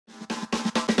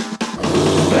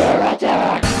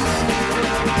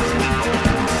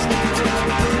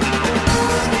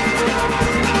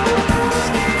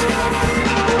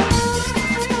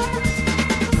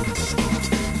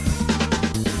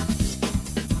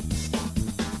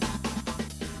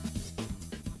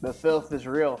The filth is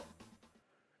real.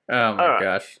 Oh my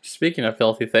gosh. Speaking of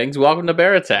filthy things, welcome to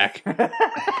Bear Attack.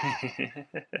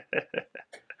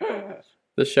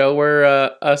 The show where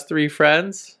us three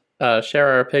friends share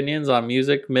our opinions on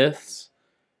music, myths,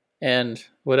 and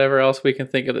whatever else we can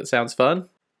think of that sounds fun.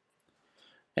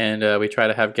 And we try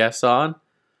to have guests on.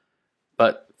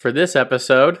 But for this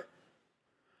episode,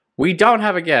 we don't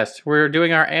have a guest. We're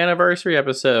doing our anniversary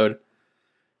episode.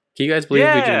 Can you guys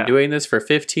believe we've been doing this for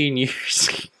 15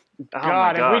 years?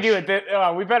 God, if we do it,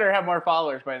 we better have more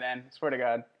followers by then. I swear to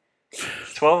God.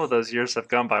 12 of those years have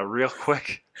gone by real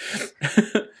quick.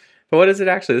 But what is it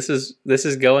actually? This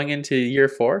is going into year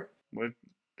 4? We've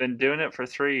been doing it for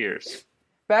 3 years.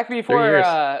 Back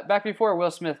before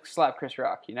Will Smith slapped Chris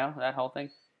Rock, you know, that whole thing.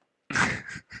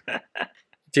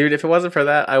 Dude, if it wasn't for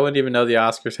that, I wouldn't even know the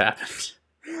Oscars happened.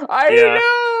 I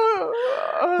know!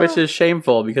 Which is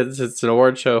shameful because it's an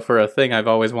award show for a thing I've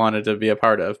always wanted to be a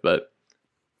part of, but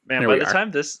man, by the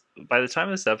time this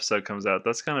episode comes out,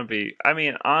 that's gonna be, I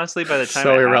mean, honestly, by the time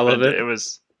so it irrelevant.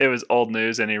 Happened, it was old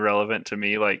news and irrelevant to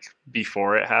me, like,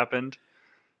 before it happened.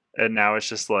 And now it's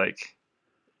just like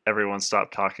everyone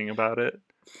stopped talking about it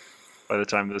by the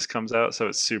time this comes out, so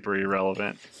it's super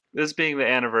irrelevant. This being the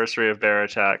anniversary of Bear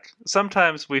Attack,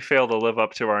 sometimes we fail to live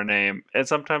up to our name, and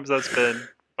sometimes that's been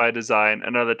by design,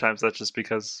 and other times that's just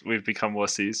because we've become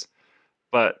wussies.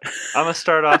 But I'm going to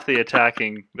start off the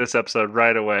attacking this episode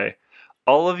right away.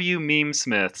 All of you meme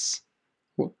smiths,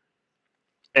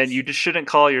 and you just shouldn't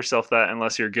call yourself that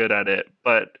unless you're good at it,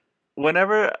 but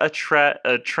whenever a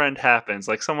trend happens,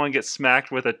 like someone gets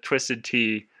smacked with a Twisted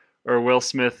Tea, or Will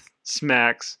Smith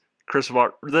smacks Chris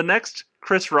Rock, the next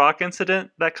Chris Rock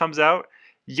incident that comes out,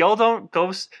 y'all don't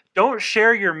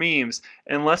share your memes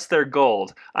unless they're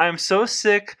gold. I am so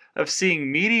sick of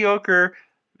seeing mediocre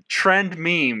trend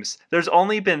memes. There's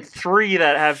only been 3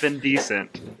 that have been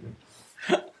decent.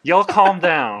 Y'all calm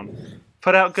down.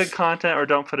 Put out good content or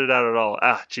don't put it out at all.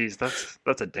 Ah, jeez,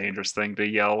 that's a dangerous thing to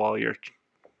yell while you're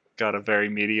got a very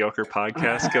mediocre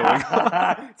podcast going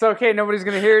on. It's okay, nobody's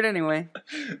gonna hear it anyway.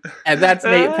 And that's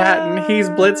Nate Patton. He's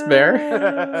Blitz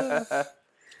Bear.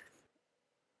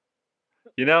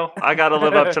 You know, I gotta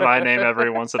live up to my name every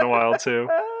once in a while too.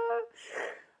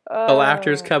 The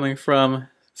laughter's coming from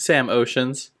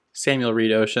Samuel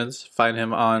Reed Oceans. Find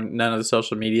him on none of the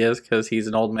social medias because he's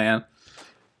an old man.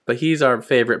 But he's our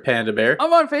favorite panda bear.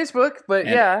 I'm on Facebook, but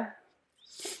yeah.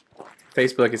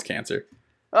 Facebook is cancer.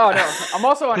 Oh, no. I'm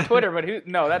also on Twitter, but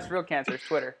no, that's real cancer. It's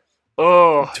Twitter.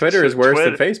 Oh, Twitter is worse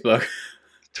than Facebook.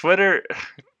 Twitter,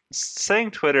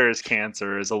 saying Twitter is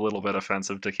cancer is a little bit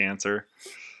offensive to cancer.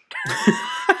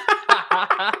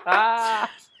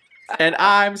 And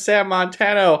I'm Sam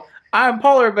Montano. I'm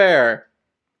Polar Bear.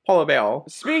 Polar Bear.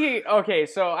 Okay,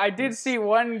 so I did see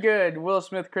one good Will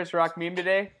Smith Chris Rock meme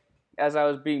today as I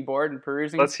was being bored and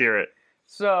perusing. Let's hear it.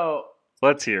 So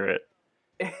let's hear it.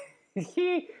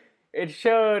 It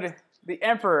showed the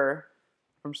Emperor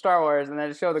from Star Wars, and then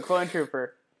it showed the Clone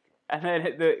Trooper, and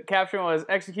then the caption was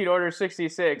 "Execute Order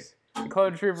 66." The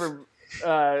Clone Trooper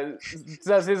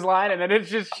does his line, and then it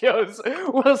just shows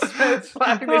Will Smith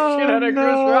slapping the shit out of Chris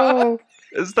Rock.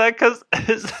 Is that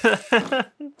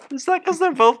because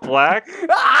they're both black?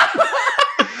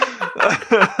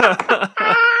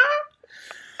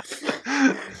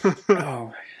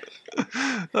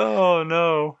 Oh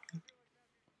no.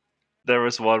 There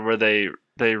was one where they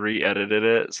re-edited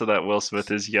it so that Will Smith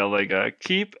is yelling,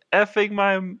 "Keep effing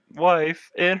my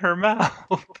wife in her mouth."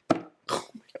 Oh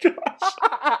my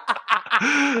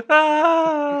gosh.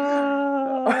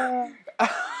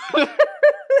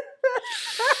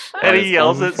 And he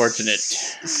yells it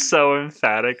so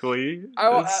emphatically.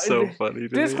 It's so funny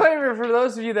to Disclaimer for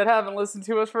those of you that haven't listened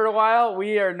to us for a while,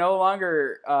 we are no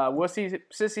longer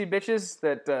sissy bitches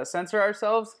that censor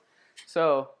ourselves.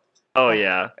 So... Oh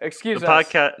yeah, excuse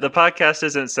us. The podcast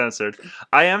isn't censored.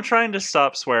 I am trying to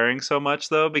stop swearing so much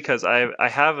though because I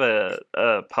have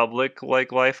a public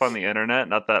life on the internet.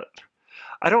 Not that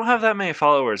I don't have that many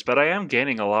followers, but I am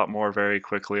gaining a lot more very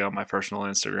quickly on my personal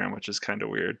Instagram, which is kind of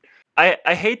weird.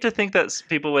 I hate to think that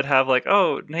people would have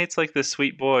oh, Nate's like this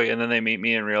sweet boy, and then they meet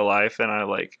me in real life, and I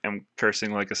am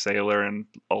cursing like a sailor and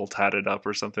all tatted up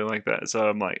or something like that. So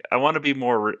I'm I want to be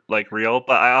more real,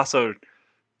 but I also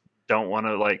don't want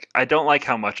to I don't like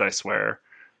how much I swear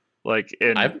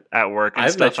at work and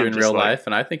I've stuff. met you in real life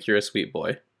and I think you're a sweet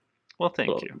boy. Well,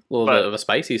 thank you. A little bit of a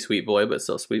spicy sweet boy, but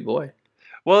still sweet boy.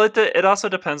 Well, it also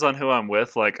depends on who I'm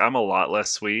with. I'm a lot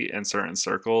less sweet in certain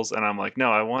circles, and I'm no,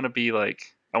 I want to be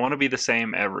the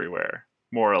same everywhere,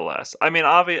 more or less. I mean,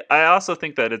 I also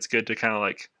think that it's good to kind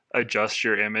of adjust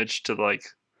your image to the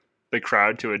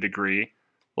crowd to a degree.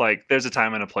 Like, there's a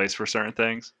time and a place for certain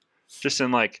things. Just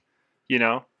in, like, you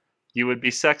know, you would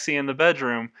be sexy in the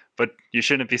bedroom, but you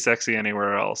shouldn't be sexy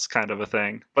anywhere else, kind of a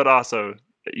thing. But also,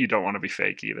 you don't want to be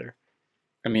fake either.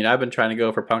 I mean, I've been trying to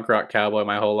go for punk rock cowboy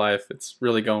my whole life. It's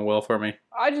really going well for me.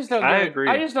 I just don't. I agree.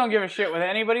 I just don't give a shit what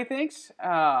anybody thinks.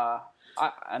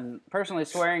 And personally,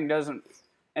 swearing doesn't.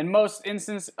 In most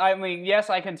instances, I mean,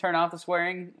 yes, I can turn off the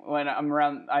swearing when I'm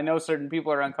around. I know certain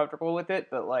people are uncomfortable with it,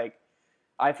 but like,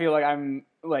 I feel like I'm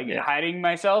like hiding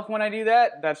myself when I do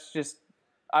that. That's just,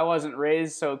 I wasn't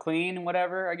raised so clean,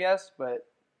 whatever, I guess, but it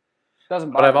doesn't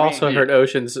bother me. But I've also heard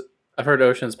Oceans. I've heard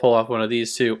Oceans pull off one of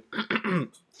these too.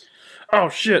 Oh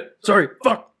shit! Sorry,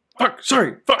 fuck,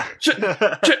 sorry, fuck, shit,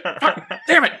 fuck,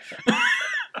 damn it!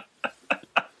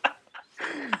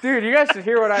 Dude, you guys should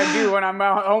hear what I do when I'm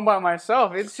at home by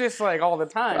myself. It's just like all the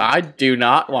time. I do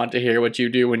not want to hear what you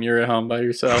do when you're at home by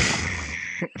yourself.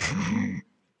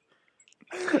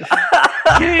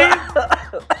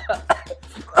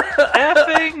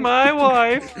 Effing my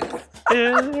wife.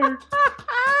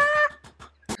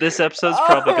 This episode's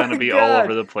probably going to be all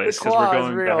over the place because we're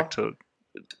going back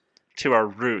to our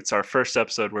roots, our first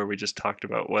episode where we just talked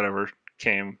about whatever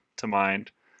came to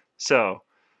mind. So,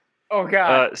 oh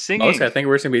god, singing. Mostly, I think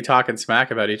we're just gonna be talking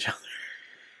smack about each other.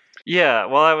 Yeah,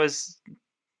 well, I was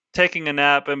taking a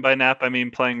nap, and by nap I mean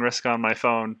playing Risk on my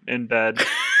phone in bed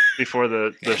before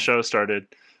the show started.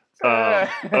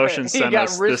 Ocean sent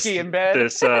us risky in bed.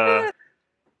 It's the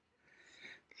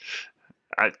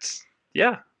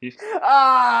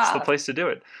place to do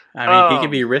it. I mean, he can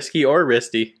be risky or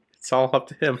wristy. It's all up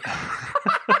to him.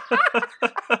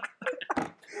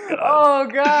 Oh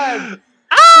god.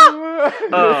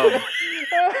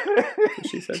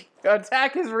 She said,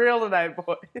 "Attack is real tonight,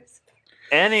 boys."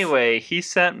 Anyway,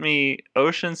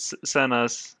 Ocean sent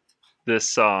us this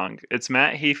song. It's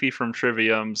Matt Heafy from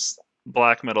Trivium's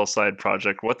black metal side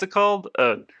project. What's it called?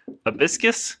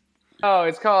 Hibiscus? Oh,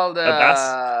 it's called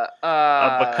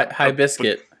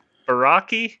Hibiscus.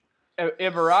 Baraki?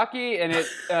 Ibaraki, and it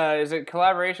is a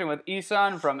collaboration with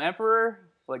Isan from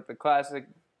Emperor, like the classic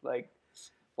like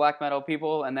black metal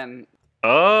people, and then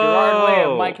Gerard Way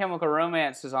of My Chemical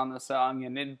Romance is on the song,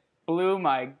 and it blew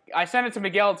my. I sent it to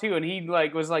Miguel too, and he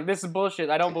like was like, "This is bullshit.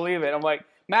 I don't believe it." I'm like,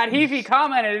 Matt Heafy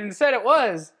commented and said it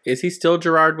was. Is he still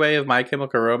Gerard Way of My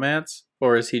Chemical Romance,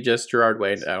 or is he just Gerard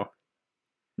Way now?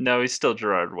 No, he's still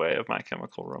Gerard Way of My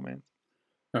Chemical Romance.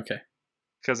 Okay,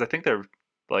 because I think they're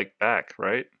like back,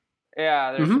 right?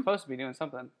 Yeah, they're supposed to be doing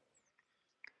something.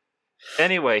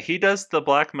 Anyway, he does the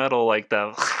black metal like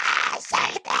the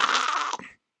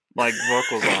like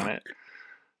vocals on it,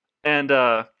 and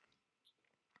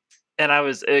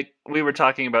we were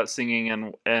talking about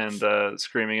singing and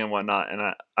screaming and whatnot,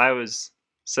 and I was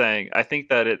saying I think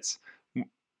that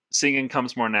singing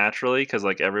comes more naturally because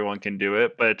like everyone can do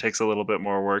it, but it takes a little bit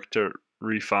more work to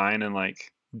refine and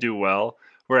like do well.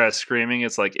 Whereas screaming,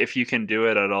 it's like if you can do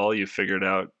it at all, you figured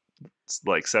out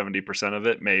like 70% of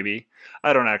it, maybe.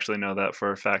 I don't actually know that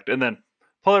for a fact. And then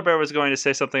Polar Bear was going to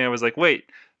say something. I was like, wait,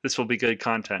 this will be good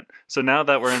content. So now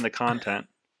that we're in the content.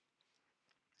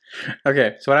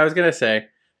 Okay, so what I was going to say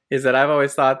is that I've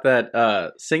always thought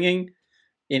that singing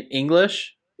in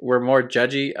English, we're more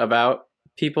judgy about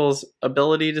people's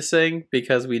ability to sing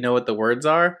because we know what the words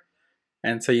are.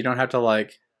 And so you don't have to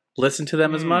like listen to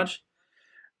them as much.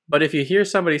 But if you hear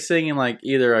somebody singing like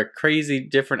either a crazy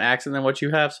different accent than what you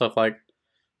have, so if like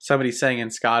somebody sang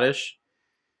in Scottish,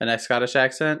 a Scottish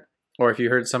accent, or if you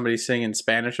heard somebody sing in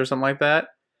Spanish or something like that,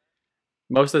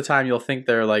 most of the time you'll think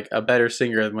they're like a better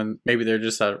singer when maybe they're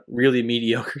just a really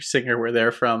mediocre singer where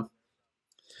they're from.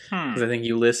 Because I think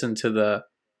you listen to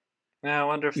I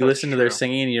wonder if you listen to their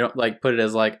singing and you don't like put it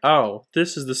as like, oh,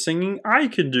 this is the singing I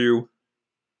can do.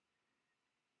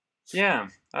 Yeah,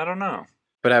 I don't know.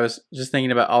 But I was just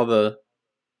thinking about all the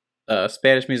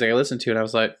Spanish music I listened to, and I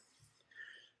was like,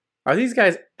 are these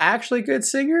guys actually good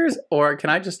singers, or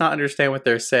can I just not understand what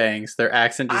they're saying, so their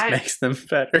accent just makes them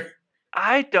better?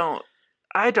 I don't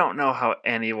know how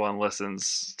anyone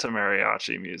listens to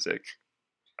mariachi music.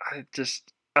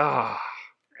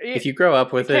 If you grow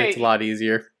up with it, it's a lot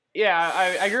easier.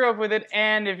 Yeah, I grew up with it,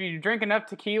 and if you drink enough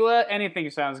tequila, anything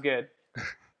sounds good.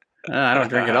 I don't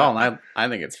drink at all, and I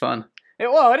think it's fun. It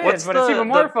is, but it's even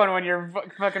more fun when you're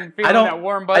fucking feeling that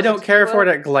warm buzz. I don't care for it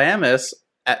at Glamis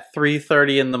at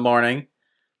 3:30 in the morning.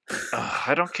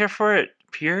 I don't care for it,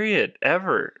 period,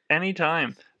 ever,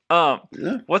 anytime.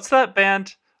 What's that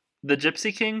band? The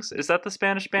Gypsy Kings? Is that the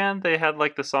Spanish band? They had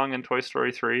like the song in Toy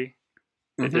Story 3.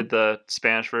 They did the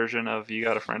Spanish version of You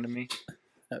Got a Friend of Me.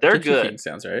 They're Gypsy good. Kings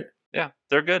sounds right. Yeah,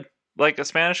 they're good. Like a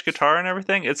Spanish guitar and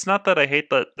everything. It's not that I hate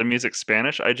the music's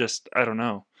Spanish. I don't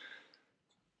know.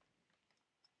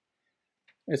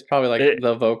 It's probably like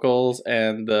the vocals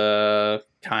and the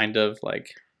kind of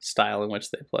like style in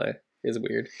which they play is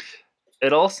weird.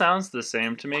 It all sounds the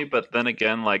same to me, but then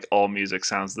again, like all music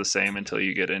sounds the same until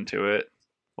you get into it.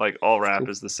 Like all rap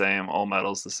is the same, all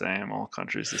metal's the same, all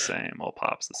country's the same, all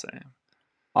pop's the same.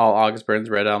 All August Burns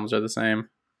Red albums are the same.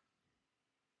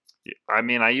 Yeah, I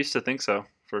mean, I used to think so,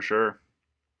 for sure.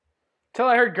 Till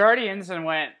I heard Guardians and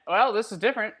went, well, this is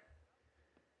different.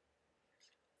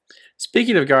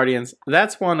 Speaking of Guardians,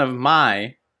 that's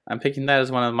I'm picking that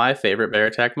as one of my favorite Bear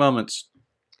Attack moments.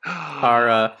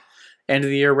 Our end of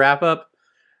the year wrap up,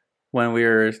 when we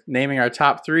were naming our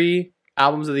top 3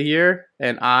 albums of the year,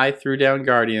 and I threw down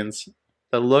Guardians.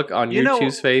 The look on you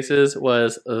two's faces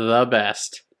was the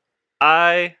best.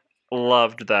 I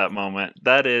loved that moment.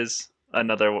 That is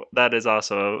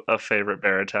also a favorite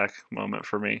Bear Attack moment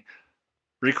for me.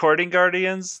 Recording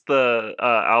Guardians, the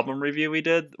album review we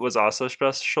did, was also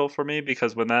special for me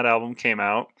because when that album came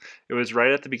out, it was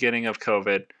right at the beginning of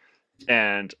COVID,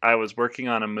 and I was working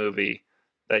on a movie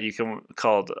that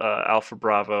called Alpha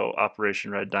Bravo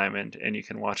Operation Red Diamond, and you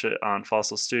can watch it on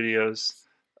Fossil Studios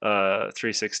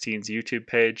 316's YouTube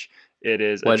page. It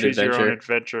is a choose your own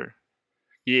adventure.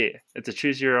 Yeah, it's a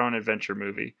choose your own adventure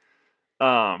movie.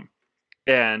 So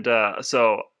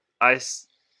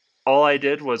all I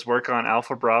did was work on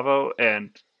Alpha Bravo and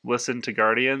listen to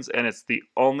Guardians, and it's the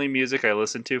only music I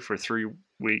listened to for 3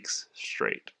 weeks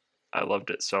straight. I loved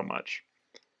it so much.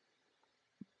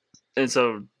 And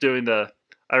so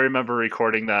I remember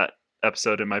recording that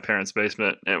episode in my parents'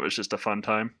 basement, and it was just a fun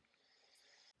time.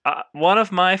 One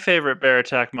of my favorite Bear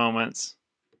Attack moments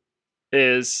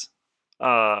is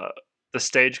the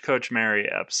Stagecoach Mary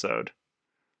episode.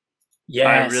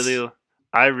 Yes.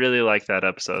 I really like that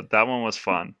episode. That one was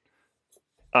fun.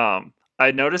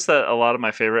 I noticed that a lot of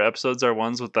my favorite episodes are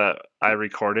ones that I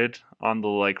recorded on the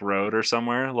road or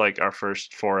somewhere, like our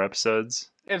first 4 episodes.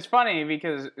 It's funny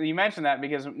because you mentioned that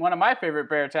because one of my favorite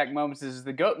Bear Attack moments is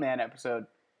the Goat Man episode.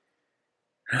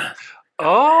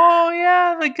 Oh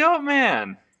yeah, the Goat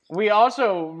Man. We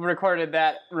also recorded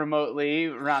that remotely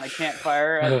around a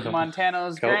campfire at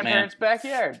Montano's grandparents'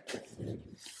 backyard.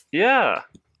 Yeah.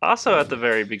 Also at the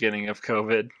very beginning of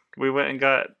COVID, we went and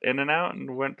got In and Out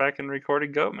and went back and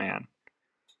recorded Goat Man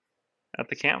at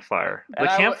the campfire. The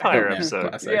campfire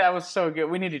episode. Yeah, it was so good.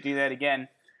 We need to do that again.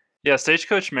 Yeah,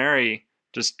 Stagecoach Mary,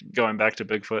 just going back to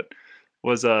Bigfoot,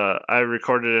 was I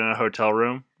recorded in a hotel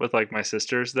room with my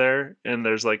sisters there, and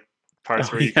there's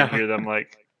parts where you can hear them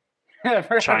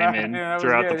chime in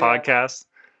throughout the podcast.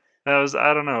 That was,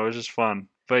 I don't know, it was just fun.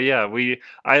 But yeah,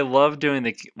 I love doing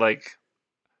the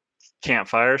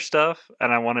campfire stuff,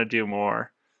 and I want to do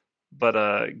more.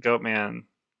 But Goat Man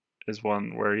is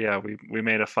one where we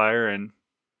made a fire and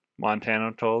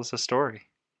Montano told us a story.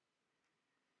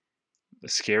 A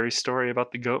scary story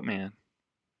about the Goat Man.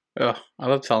 Oh, I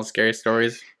love telling scary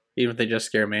stories, even if they just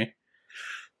scare me.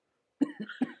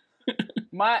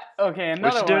 Another one.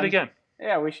 We should do it again.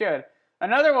 Yeah, we should.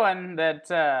 Another one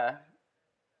that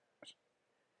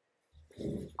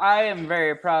I am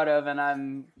very proud of, and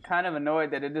I'm kind of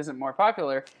annoyed that it isn't more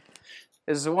popular,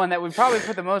 is the one that we probably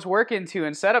put the most work into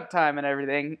in setup time and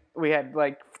everything. We had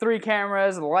 3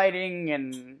 cameras, lighting,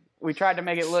 and we tried to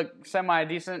make it look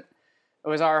semi-decent. It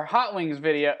was our Hot Wings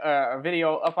video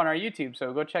up on our YouTube,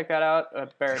 so go check that out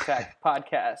at Bear Attack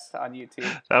Podcast on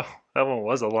YouTube. That one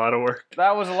was a lot of work.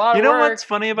 That was a lot of work. You know what's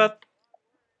funny about...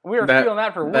 We were feeling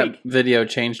that for a week. That video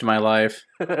changed my life.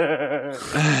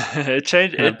 It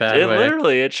changed. It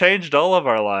literally changed all of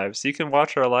our lives. You can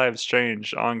watch our lives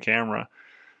change on camera.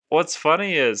 What's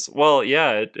funny is,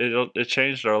 it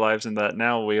changed our lives in that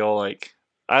now we all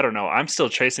I don't know. I'm still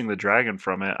chasing the dragon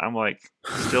from it. I'm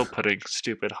still putting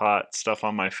stupid hot stuff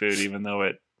on my food, even though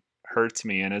it hurts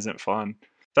me and isn't fun.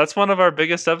 That's one of our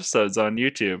biggest episodes on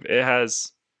YouTube. It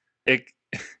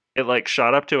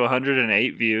shot up to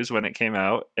 108 views when it came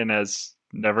out and has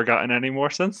never gotten any more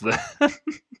since then.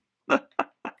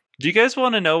 Do you guys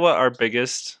want to know what our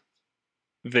biggest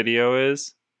video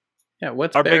is? Yeah,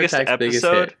 what's our Bear biggest Attack's episode? Biggest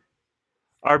hit?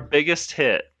 Our biggest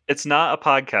hit. It's not a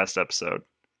podcast episode.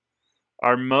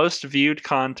 Our most viewed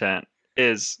content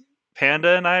is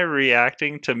Panda and I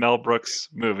reacting to Mel Brooks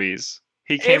movies.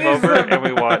 He came over and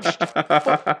we watched.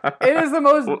 It is the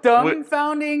most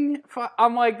dumbfounding.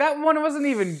 I'm that one wasn't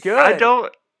even good.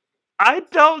 I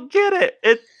don't get it.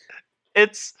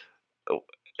 It's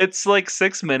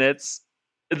 6 minutes.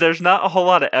 There's not a whole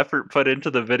lot of effort put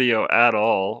into the video at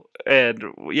all. And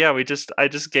yeah, I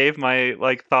just gave my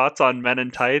thoughts on Men in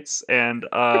Tights and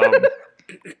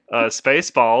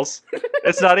Spaceballs.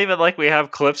 It's not even like we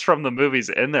have clips from the movies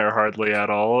in there hardly at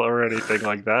all or anything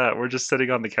like that. We're just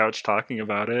sitting on the couch talking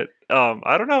about it.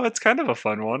 I don't know. It's kind of a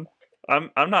fun one.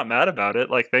 I'm not mad about it.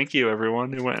 Like, thank you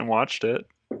everyone who went and watched it.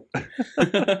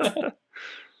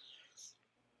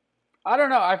 I don't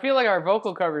know. I feel like our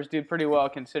vocal covers do pretty well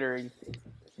considering,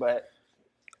 but.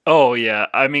 Oh yeah,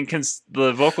 I mean,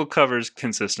 the vocal covers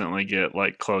consistently get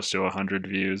like close to 100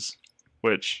 views,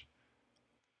 which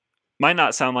might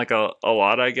not sound like a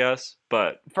lot, I guess,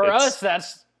 but for us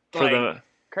that's for like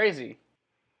crazy.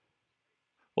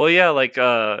 Well, yeah, like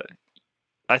I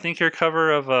think your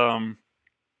cover of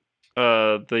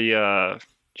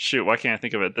shoot, why can't I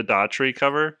think of it? The Daughtry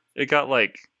cover. It got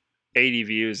like 80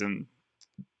 views in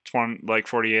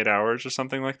 48 hours or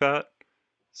something like that.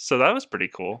 So that was pretty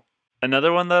cool.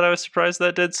 Another one that I was surprised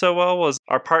that did so well was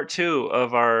our part 2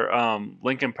 of our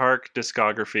Linkin Park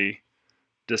discography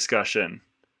discussion,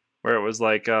 where it was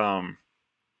like I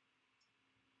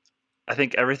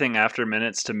think everything after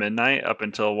Minutes to Midnight up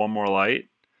until One More Light.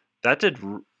 That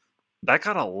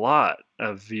got a lot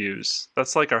of views.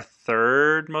 That's like our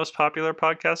 3rd most popular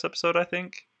podcast episode, I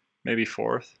think. Maybe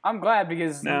 4th. I'm glad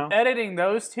because editing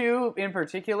those 2 in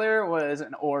particular was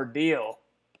an ordeal.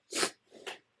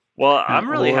 Well, I'm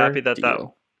really happy that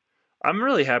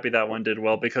one did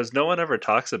well because no one ever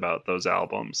talks about those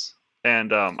albums.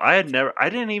 And I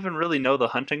didn't even really know The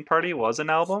Hunting Party was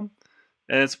an album.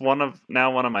 And it's one of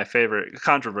my favorite,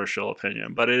 controversial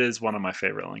opinion, but it is one of my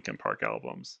favorite Linkin Park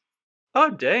albums. Oh,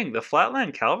 dang, the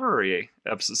Flatland Cavalry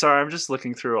episode. Sorry, I'm just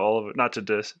looking through all of it, not to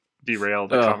derail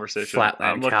the conversation.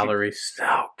 Flatland Cavalry.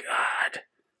 Oh, God.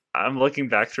 I'm looking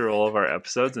back through all of our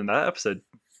episodes, and that episode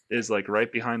is like right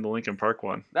behind the Linkin Park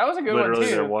one. That was a good one, too.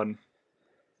 Literally, they're one.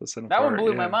 That one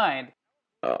blew my mind.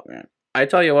 Oh, man. I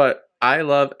tell you what, I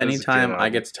love anytime I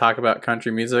get to talk about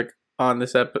country music on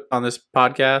this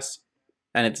podcast,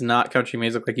 and it's not country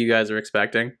music like you guys are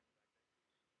expecting.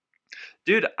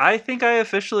 Dude, I think I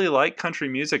officially like country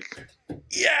music.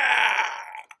 Yeah.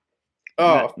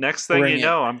 Oh, next thing you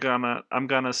know, I'm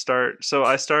gonna start. So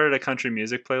I started a country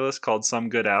music playlist called Some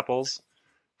Good Apples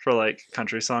for like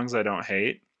country songs I don't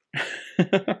hate.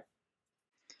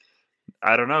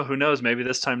 I don't know. Who knows? Maybe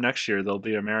this time next year there'll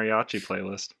be a mariachi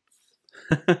playlist.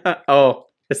 Oh,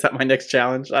 is that my next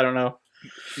challenge? I don't know.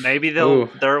 Maybe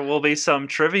there will be some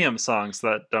Trivium songs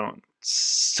that don't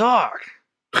suck.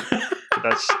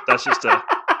 That's just a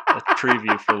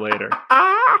preview for later.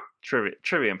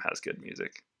 Trivium has good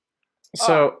music.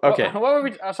 So okay, what were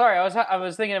we? Sorry, I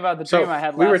was thinking about the dream I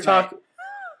had last night. We were talking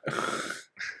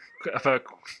about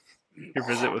your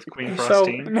visit with Queen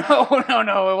Frostine.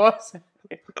 No, it wasn't.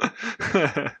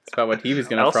 It's about what he was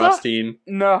going to Frostine.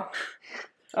 No.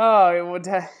 Oh, it would.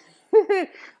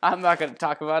 I'm not going to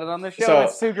talk about it on the show.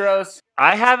 It's too gross.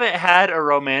 I haven't had a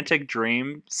romantic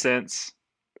dream since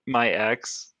my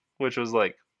ex, which was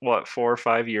like, 4 or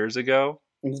 5 years ago?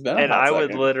 It's been a hot second.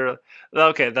 Would literally...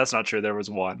 Okay, that's not true. There was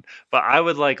one. But I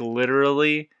would like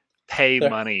literally pay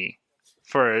money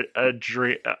for a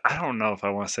dream. I don't know if I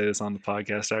want to say this on the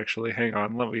podcast, actually. Hang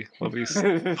on. Let me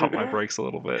pump my brakes a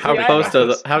little bit. How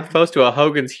close to a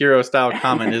Hogan's Hero style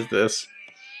comment is this?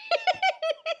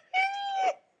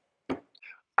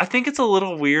 I think it's a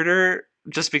little weirder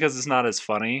just because it's not as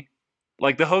funny.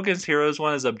 Like the Hogan's Heroes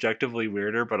one is objectively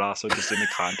weirder, but also just in the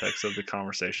context of the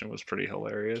conversation was pretty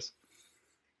hilarious.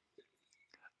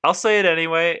 I'll say it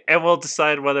anyway, and we'll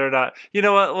decide whether or not. You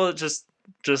know what? We'll just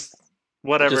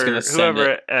whatever.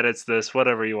 Whoever edits this,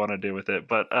 whatever you want to do with it.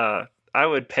 But I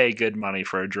would pay good money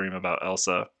for a dream about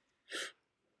Elsa,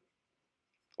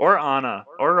 or Anna,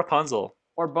 or Rapunzel,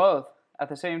 or both at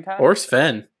the same time, or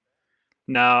Sven.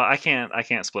 No, I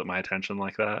can't split my attention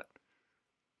like that.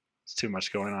 It's too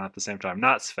much going on at the same time.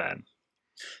 Not Sven.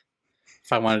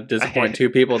 If I want to disappoint 2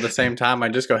 people at the same time,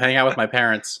 I'd just go hang out with my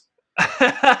parents.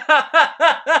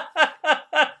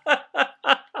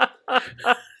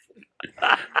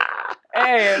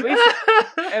 Hey,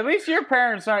 at least your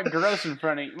parents aren't gross in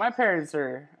front of you. My parents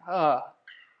are.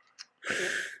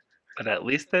 But at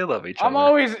least they love each other.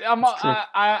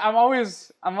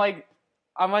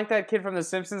 I'm like that kid from The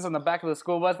Simpsons on the back of the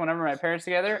school bus whenever my parents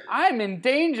together. I'm in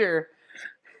danger.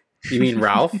 You mean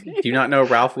Ralph? Do you not know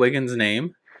Ralph Wiggins'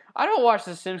 name? I don't watch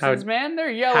The Simpsons, man.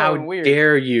 They're yellow and weird. How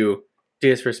dare you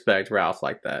disrespect Ralph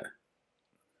like that?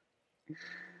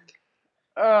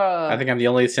 I think I'm the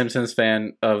only Simpsons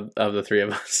fan of the 3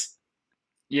 of us.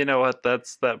 You know what?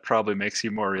 That probably makes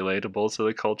you more relatable to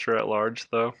the culture at large,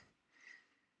 though.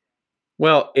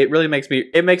 Well, it makes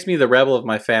me the rebel of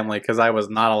my family because I was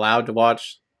not allowed to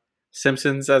watch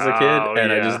Simpsons as a kid,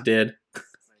 and I just did.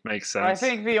 Makes I sense.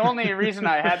 think the only reason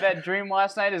I had that dream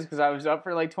last night is because I was up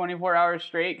for like 24 hours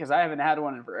straight because I haven't had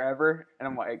one in forever, and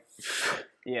I'm like,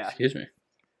 yeah. Excuse me.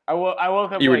 I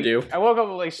woke up You were like due. I woke up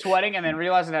like sweating, and then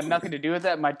realized it had nothing to do with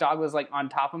that. My dog was like on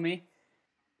top of me.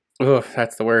 Ugh,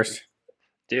 that's the worst.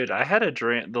 Dude, I had a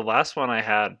dream. The last one I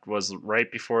had was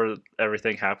right before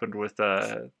everything happened with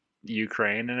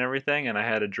Ukraine and everything, and I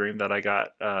had a dream that I got.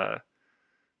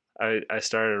 I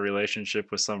started a relationship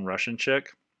with some Russian chick,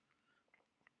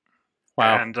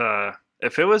 Wow. and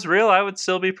if it was real, I would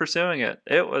still be pursuing it.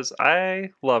 It was.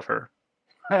 I love her.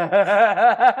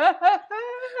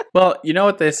 Well, you know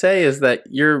what they say is that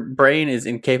your brain is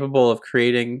incapable of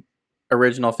creating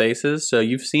original faces, so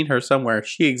you've seen her somewhere.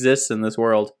 She exists in this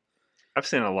world. I've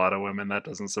seen a lot of women. That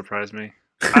doesn't surprise me.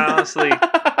 I honestly,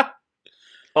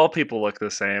 all people look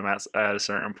the same at a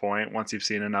certain point once you've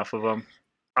seen enough of them.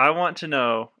 I want to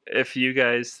know if you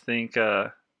guys think,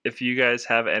 if you guys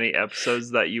have any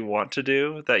episodes that you want to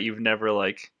do that you've never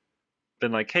like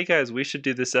been like, hey guys, we should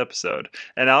do this episode.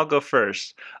 And I'll go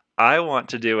first. I want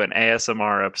to do an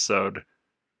ASMR episode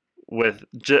with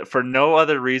for no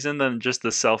other reason than just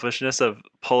the selfishness of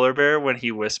Polar Bear when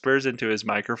he whispers into his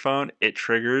microphone. It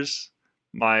triggers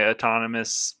my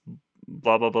autonomous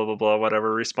blah blah blah blah blah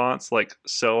whatever response like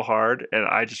so hard, and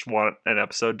I just want an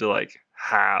episode to like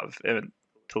have and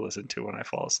to listen to when I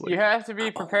fall asleep. You have to be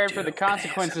prepared for the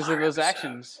consequences of those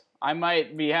actions. I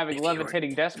might be having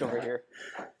levitating desk over here.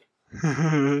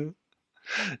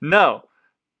 No,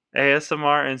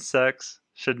 ASMR and sex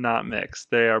should not mix.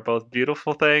 They are both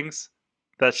beautiful things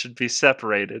that should be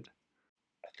separated.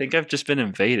 I think I've just been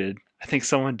invaded. I think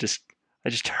I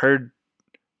just heard,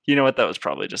 you know what, that was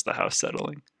probably just the house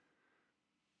settling.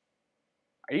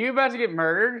 Are you about to get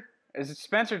murdered? Is it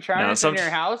Spencer Charnas in your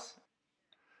house?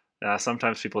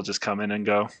 Sometimes people just come in and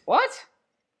go. What?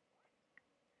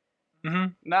 Mm-hmm.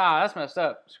 Nah, that's messed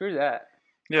up. Screw that.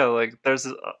 Yeah, like there's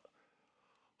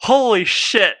holy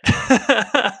shit.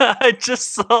 I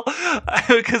just saw,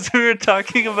 because we were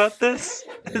talking about this,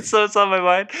 and so it's on my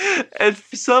mind, and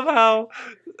somehow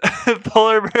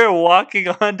Polar Bear walking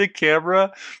onto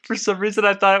camera, for some reason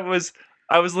I thought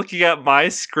I was looking at my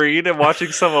screen and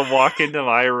watching someone walk into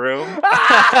my room.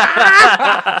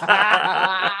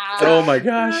 Oh my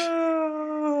gosh.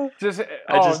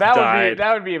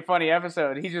 That would be a funny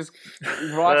episode. He just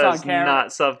walks on camera.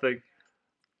 Not something.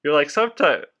 You're like,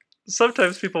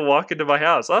 sometimes people walk into my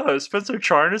house. Oh, is Spencer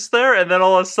Charnas there? And then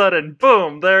all of a sudden,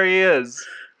 boom, there he is.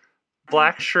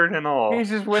 Black shirt and all. He's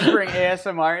just whispering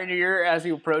ASMR in your ear as he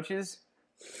approaches.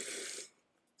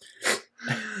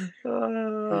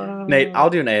 Nate,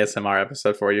 I'll do an ASMR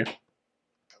episode for you.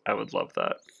 I would love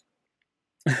that.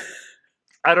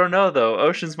 I don't know, though.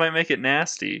 Oceans might make it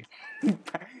nasty.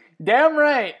 Damn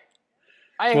right.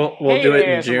 We'll do it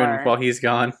in June while he's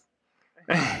gone.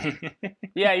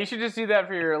 Yeah, you should just do that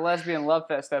for your lesbian love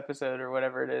fest episode or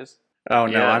whatever it is. Oh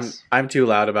no, yes. I'm too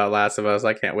loud about Last of Us.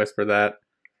 I can't whisper that.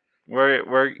 We're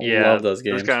love those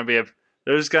games.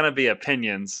 There's gonna be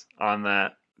opinions on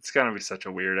that. It's gonna be such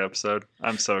a weird episode.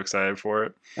 I'm so excited for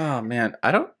it. Oh man,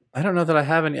 I don't know that I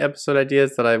have any episode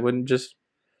ideas that I wouldn't just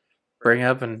bring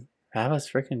up and have us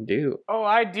freaking do. Oh,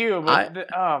 I do,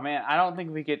 but oh man, I don't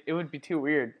think we could. It would be too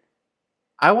weird.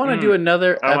 I want to do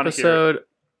another episode.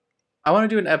 I want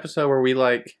to do an episode where we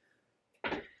like.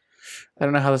 I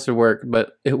don't know how this would work,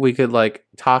 but we could like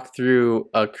talk through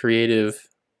a creative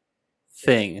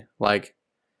thing, like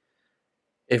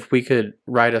if we could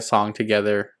write a song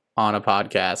together on a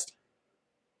podcast.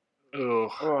 Oh,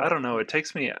 I don't know.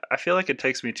 I feel like it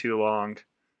takes me too long.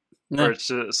 Or it's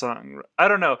just a song. I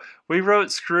don't know. We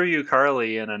wrote "Screw You,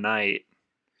 Carly" in a night.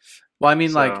 Well, I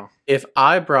mean, like if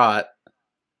I brought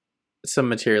some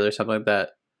material or something like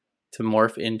that to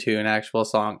morph into an actual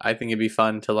song, I think it'd be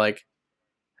fun to like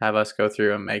have us go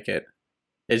through and make it.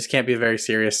 It just can't be a very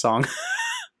serious song.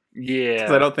 Yeah.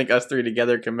 Because I don't think us three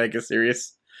together can make a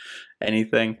serious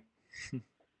anything.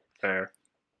 Fair.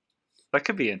 That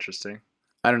could be interesting.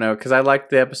 I don't know, because I liked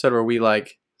the episode where we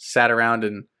like sat around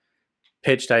and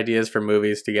pitched ideas for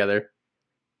movies together.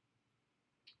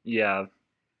 Yeah.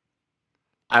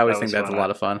 I always think that's a lot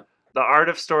of fun. The Art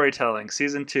of Storytelling,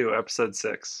 Season 2, Episode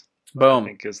 6. Boom. I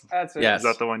think That's it. Yes. Is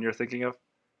that the one you're thinking of?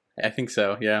 I think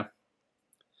so, yeah.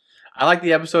 I like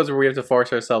the episodes where we have to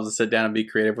force ourselves to sit down and be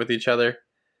creative with each other.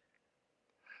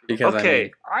 Because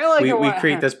okay. I like we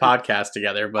create this podcast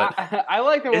together, but I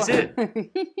like the Is it?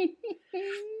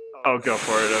 Oh, go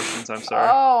for it, Oceans. I'm sorry.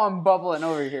 Oh, I'm bubbling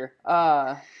over here.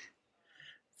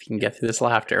 if you can get through this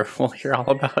laughter, we'll hear all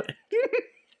about it.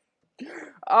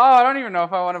 Oh, I don't even know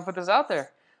if I want to put this out there.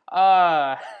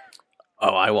 Oh,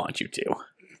 I want you to.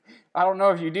 I don't know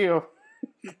if you do.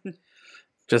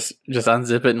 Just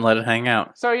unzip it and let it hang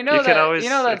out. So you know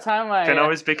that time I can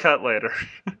always be cut later.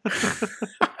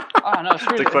 Oh no!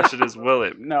 The question is, will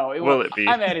it? No, will it be?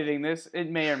 I'm editing this. It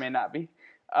may or may not be.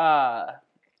 But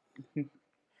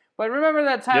remember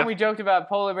that time we joked about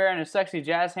Polar Bear and his sexy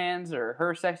jazz hands, or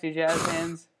her sexy jazz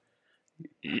hands?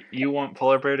 You want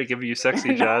Polar Bear to give you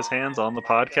sexy jazz hands on the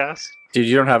podcast? Dude,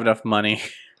 you don't have enough money.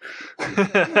 You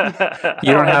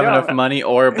don't have enough money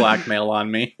or blackmail on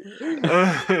me.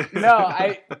 No,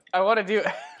 I want to do.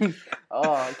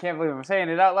 Oh, I can't believe I'm saying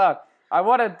it out loud. I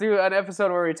want to do an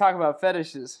episode where we talk about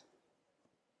fetishes.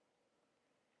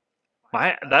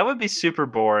 That would be super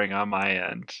boring on my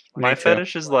end. My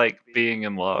fetish is like being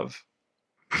in love.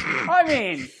 I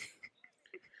mean,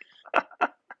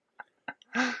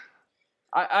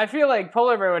 I feel like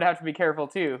Polar Bear would have to be careful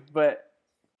too, but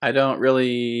I don't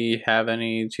really have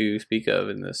any to speak of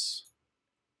in this.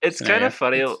 It's kind of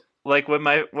funny. Like when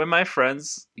my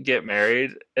friends get married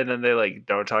and then they like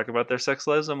don't talk about their sex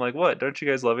lives, I'm like, what? Don't you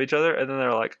guys love each other? And then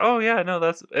they're like, oh yeah, no,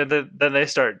 that's. And then they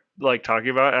start like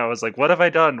talking about it. And I was like, what have I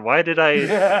done? Why did I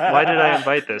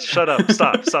invite this? Shut up!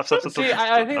 Stop! See,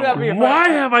 I think that'd be a fun. Why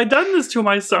have I done this to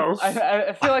myself?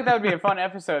 I feel like that would be a fun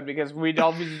episode because we'd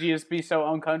all just be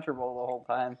so uncomfortable the whole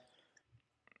time.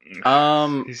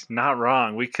 He's not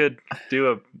wrong. We could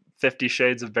do a 50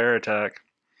 Shades of Bear attack.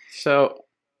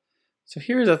 So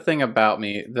here's a thing about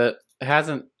me that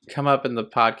hasn't come up in the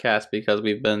podcast because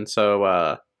we've been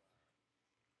so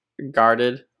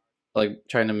guarded, like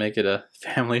trying to make it a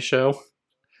family show.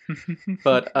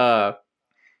 But I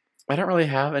don't really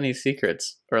have any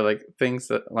secrets or like things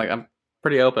that like I'm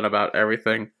pretty open about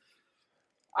everything.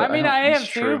 I mean, I am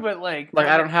too, but like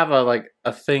I don't have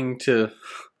a thing to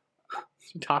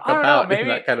talk about maybe in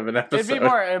that kind of an episode.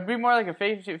 It'd be more like a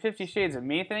 50 Shades of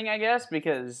Me thing, I guess,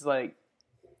 because like.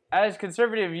 As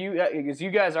conservative as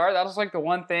you guys are, that's like the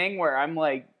one thing where I'm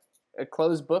like a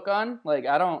closed book on. Like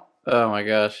I don't. Oh my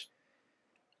gosh,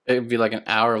 it would be like an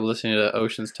hour of listening to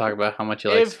Oceans talk about how much he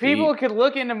likes feet. If people could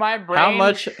look into my brain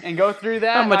and go through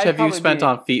that, how much have you spent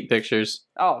on feet pictures?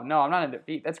 Oh no, I'm not into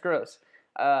feet. That's gross.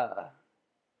 I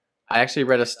actually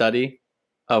read a study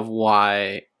of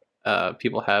why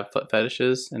people have foot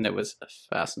fetishes, and it was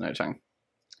fascinating.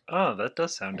 Oh, that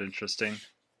does sound interesting.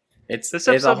 This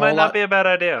episode might not be a bad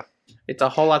idea. It's a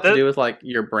whole lot to do with like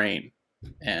your brain,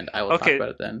 and I will talk about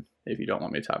it then. If you don't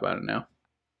want me to talk about it now,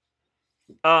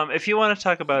 if you want to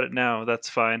talk about it now, that's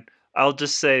fine. I'll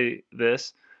just say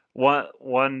this: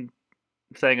 one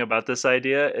thing about this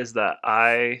idea is that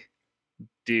I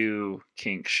do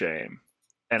kink shame,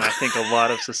 and I think a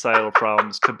lot of societal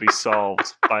problems could be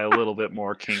solved by a little bit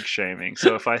more kink shaming.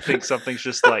 So if I think something's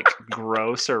just like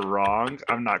gross or wrong,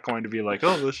 I'm not going to be like,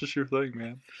 "Oh, that's just your thing,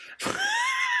 man."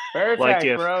 Bear attack,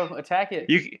 bro. Attack it.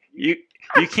 You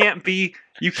can't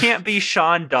be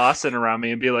Sean Dawson around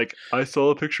me and be like, "I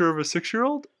saw a picture of a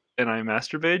 6-year-old and I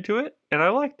masturbated to it and I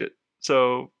liked it."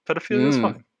 So pedophilia is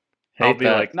fine. I'll be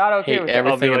like, not okay with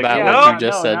everything about like, what you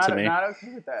just said to me. Not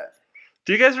okay with that.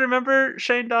 Do you guys remember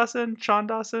Sean Dawson?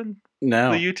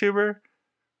 No. The YouTuber?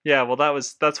 Yeah, well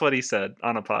that's what he said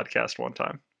on a podcast one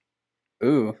time.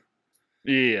 Ooh.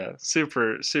 Yeah,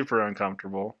 super, super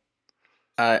uncomfortable.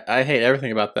 I hate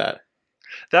everything about that.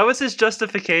 That was his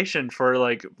justification for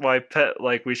like why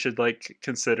we should like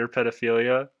consider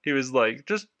pedophilia. He was like,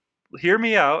 just hear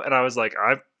me out, and I was like,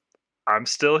 I'm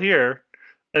still here.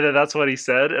 And then that's what he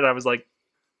said, and I was like,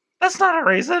 that's not a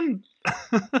reason.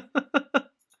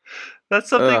 That's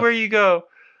something where you go,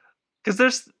 because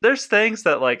there's things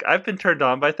that like I've been turned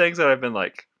on by things that I've been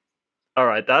like, all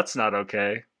right, that's not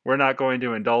okay. We're not going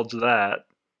to indulge that.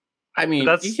 I mean,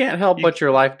 you can't help what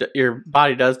your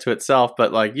body does to itself,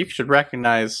 but like you should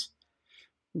recognize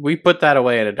we put that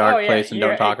away in a dark place and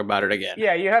don't talk about it again.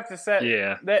 Yeah, you have to set.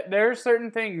 Yeah, there are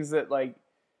certain things that like.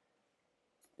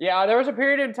 Yeah, there was a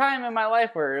period of time in my life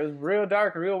where it was real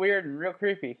dark, real weird, and real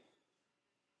creepy.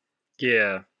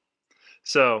 Yeah,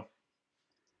 so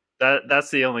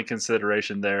that's the only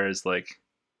consideration there is like,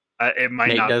 it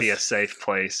might not be a safe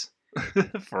place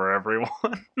for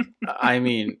everyone. I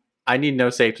mean. I need no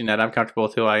safety net. I'm comfortable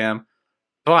with who I am.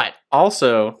 But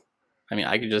also, I mean,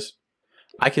 I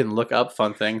can look up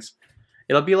fun things.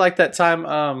 It'll be like that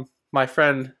time my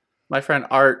friend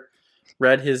Art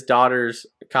read his daughter's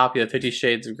copy of 50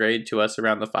 Shades of Grey to us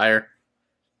around the fire.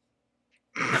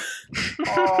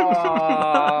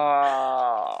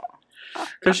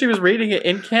 Because she was reading it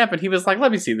in camp and he was like,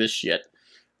 let me see this shit.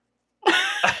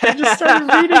 I just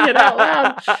started reading it out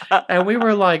loud. And we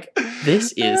were like,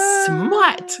 this is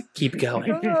smut. Keep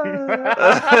going.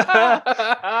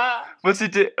 Was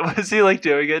he like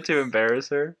doing it to embarrass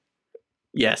her?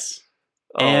 Yes.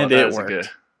 And it worked.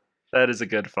 That is a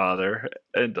good father,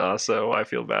 and also I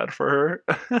feel bad for her.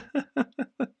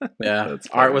 Yeah, That's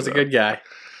Art funny, was a though. good guy.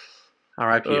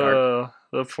 R.I.P. Art.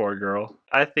 The poor girl.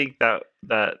 I think that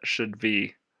should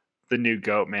be the new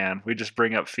goat, man. We just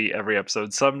bring up feet every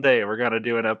episode. Someday we're gonna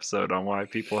do an episode on why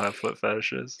people have foot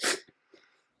fetishes.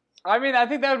 I mean, I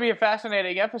think that would be a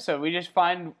fascinating episode. We just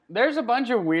find there's a bunch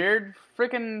of weird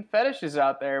freaking fetishes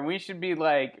out there, and we should be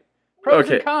like pros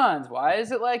and cons. Why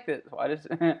is it like this? Why does?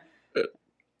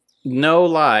 No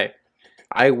lie,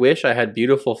 I wish I had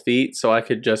beautiful feet so I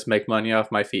could just make money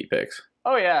off my feet pics.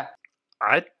 Oh yeah,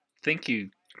 I think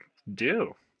you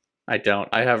do. I don't.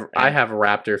 I have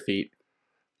raptor feet.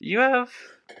 You have.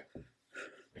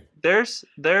 There's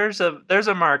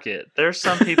a market. There's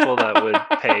some people that would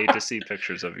pay to see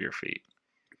pictures of your feet.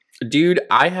 Dude,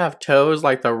 I have toes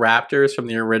like the raptors from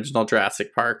the original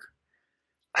Jurassic Park.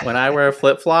 When I wear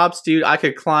flip-flops, dude, I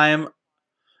could climb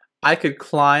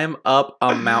up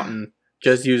a mountain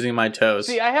just using my toes.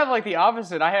 See, I have like the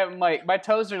opposite. I have my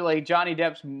toes are like Johnny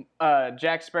Depp's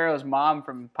Jack Sparrow's mom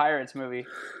from Pirates movie.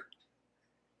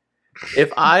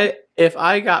 If I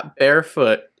got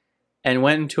barefoot and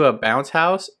went into a bounce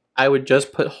house, I would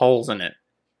just put holes in it.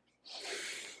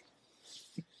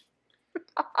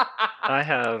 I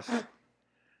have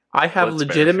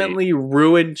legitimately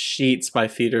ruined sheets. My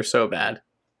feet are so bad.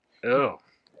 Oh.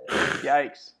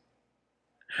 Yikes.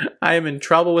 I am in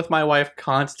trouble with my wife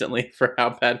constantly for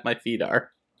how bad my feet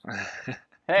are.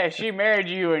 Hey, she married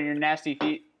you and your nasty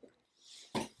feet.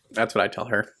 That's what I tell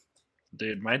her.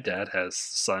 Dude, my dad has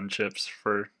sun chips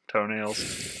for toenails.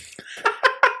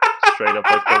 Straight up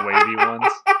like the wavy ones.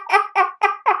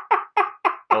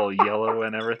 All yellow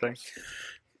and everything.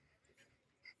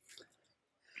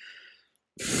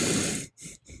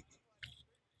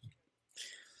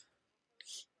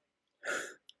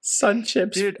 Sun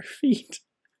chips, dude, for feet.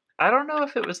 I don't know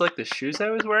if it was like the shoes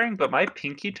I was wearing, but my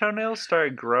pinky toenails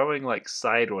started growing like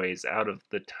sideways out of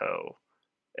the toe.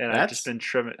 And I've just been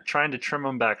trying to trim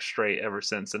them back straight ever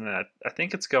since. And I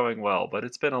think it's going well, but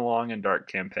it's been a long and dark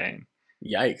campaign.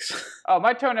 Yikes. Oh,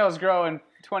 my toenails grow in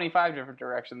 25 different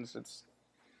directions.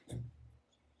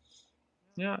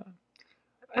 Yeah.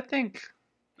 I think...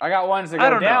 I got ones that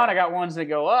go down. I got ones that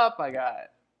go up. I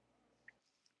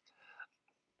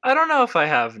don't know if I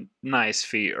have nice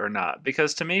feet or not,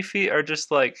 because to me, feet are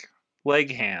just like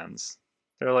leg hands.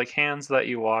 They're like hands that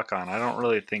you walk on. I don't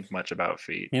really think much about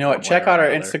feet. You know what? Check out our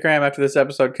Instagram after this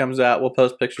episode comes out. We'll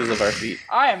post pictures of our feet.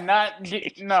 I am not...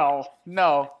 No.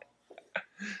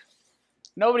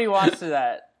 Nobody wants to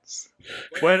that.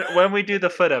 When we do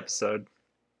the foot episode.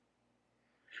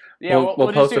 Yeah,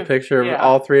 we'll post a picture of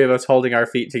all three of us holding our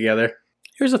feet together.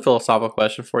 Here's a philosophical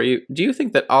question for you. Do you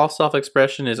think that all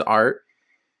self-expression is art?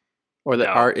 Or that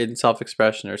art and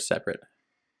self-expression are separate?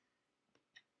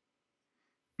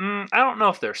 I don't know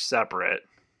if they're separate.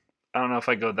 I don't know if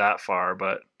I go that far,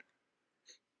 but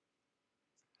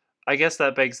I guess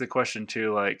that begs the question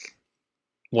too, like,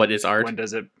 what is art? When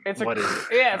does it? It's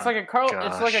like a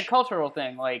cultural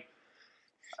thing. Like,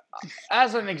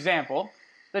 as an example,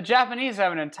 the Japanese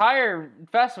have an entire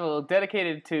festival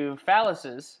dedicated to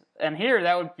phalluses, and here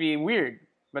that would be weird.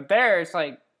 But there, it's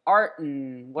like art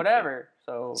and whatever.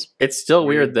 So it's still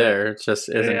weird there. It just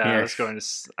isn't here.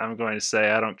 I'm going to say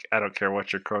I don't care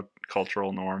what your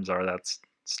cultural norms are. That's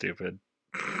stupid.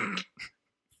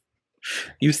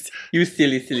 You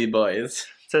silly boys.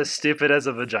 It's as stupid as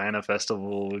a vagina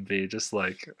festival would be. Just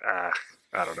like I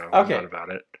don't know. Okay. I'm not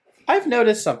about it. I've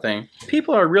noticed something.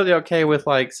 People are really okay with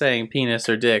like saying penis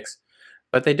or dicks,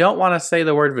 but they don't want to say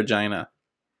the word vagina.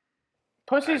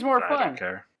 Pussy's more fun. I don't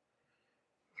care.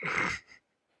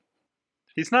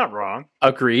 He's not wrong.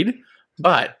 Agreed,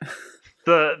 but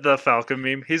the Falcon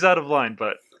meme. He's out of line,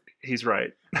 but he's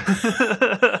right.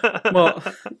 Well,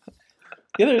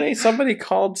 the other day somebody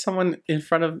called someone in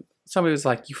front of somebody was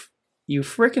like, "You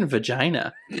freaking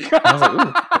vagina." I was like,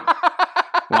 "Ooh,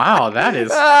 wow, that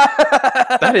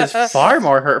is far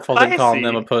more hurtful than calling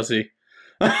them a pussy."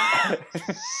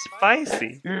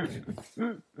 Spicy.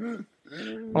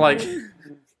 Like,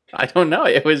 I don't know.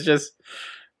 It was just.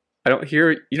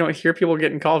 You don't hear people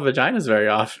getting called vaginas very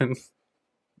often.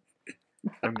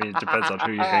 I mean, it depends on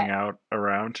who you hang out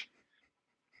around.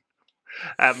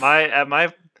 At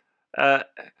my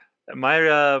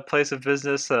place of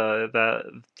business,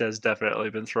 that has definitely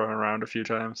been thrown around a few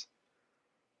times.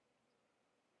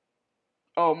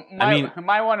 Oh,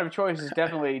 my one of choice is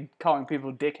definitely calling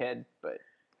people dickhead, but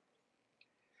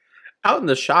out in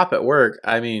the shop at work,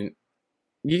 I mean,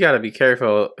 you got to be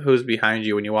careful who's behind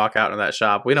you when you walk out in that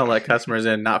shop. We don't let customers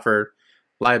in, not for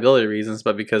liability reasons,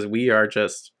 but because we are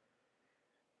just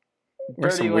We're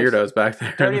some like, weirdos back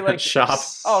there dirty, in that like, shop.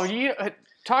 Oh, you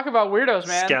talk about weirdos,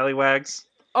 man. Scallywags.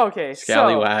 Okay,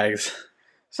 Scallywags.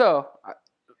 So,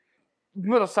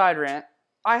 little side rant.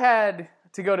 I had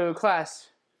to go to a class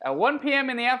at 1 p.m.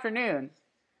 in the afternoon.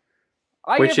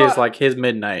 Which is like his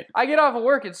midnight. I get off of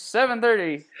work at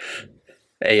 7:30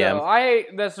 a.m. So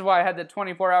this is why I had the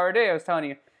 24-hour day I was telling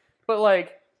you. But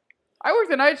like, I work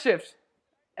the night shift,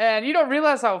 and you don't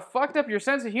realize how fucked up your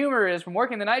sense of humor is from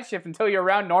working the night shift until you're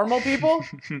around normal people.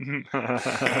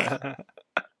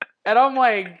 And I'm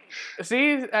like,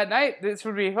 see, at night this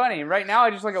would be funny. Right now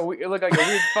I just look like a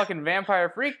weird fucking vampire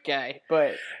freak guy.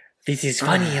 But this is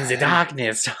funny in the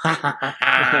darkness.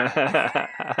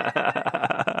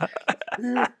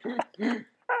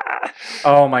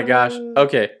 Oh my gosh.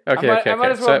 Okay. I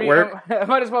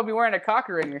might as well be wearing a cock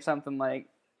ring or something like.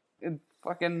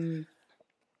 Fucking.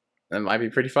 That might be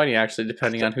pretty funny, actually,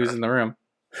 depending on who's in the room.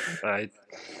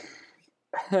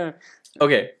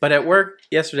 Okay, but at work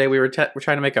yesterday, we were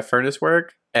trying to make a furnace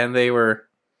work, and they were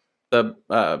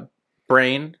the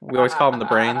brain. We always call them the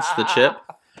brains, the chip.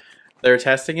 They were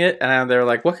testing it, and they were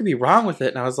like, "What could be wrong with it?"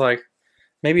 And I was like,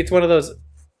 "Maybe it's one of those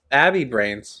Abby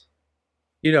brains,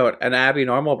 you know, an Abby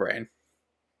normal brain."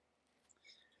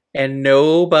 And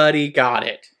nobody got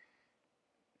it.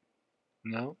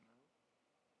 No.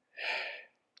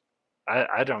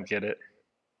 I don't get it.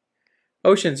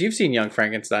 Oceans, you've seen Young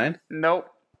Frankenstein. Nope.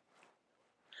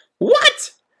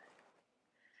 What?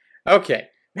 Okay.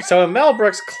 So a Mel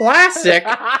Brooks classic,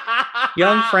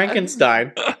 Young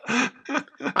Frankenstein.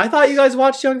 I thought you guys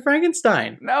watched Young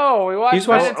Frankenstein. No, we watched.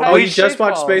 You just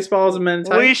watched Spaceballs and Men in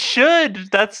Tights? We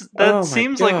should. That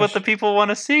seems like what the people want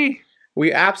to see.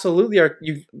 We absolutely are.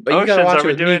 But you gotta watch it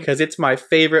with me because it's my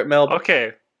favorite Mel Brooks.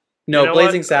 Okay. No,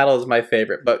 Blazing Saddles is my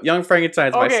favorite, but Young Frankenstein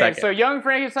is my second. Okay, so Young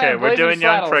Frankenstein. Okay, we're doing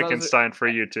Young Frankenstein for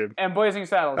YouTube. And Blazing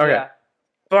Saddles. Okay. Yeah.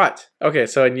 But okay,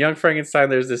 so in Young Frankenstein,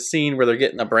 there's this scene where they're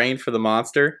getting a brain for the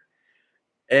monster,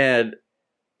 and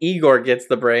Igor gets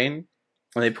the brain,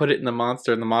 and they put it in the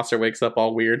monster, and the monster wakes up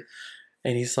all weird,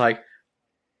 and he's like,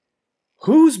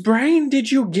 "Whose brain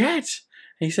did you get?"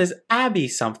 And he says, "Abby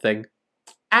something,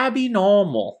 Abby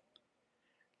normal,"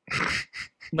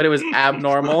 but it was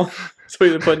abnormal. So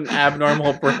we put an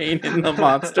abnormal brain in the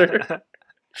monster.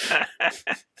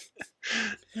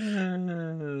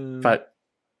 But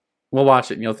we'll watch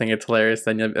it and you'll think it's hilarious.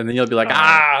 And then you'll be like,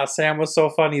 Sam was so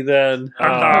funny then.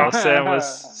 Oh, Sam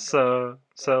was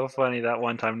so funny that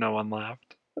one time no one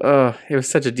laughed. Oh, it was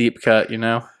such a deep cut, you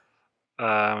know?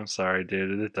 I'm sorry,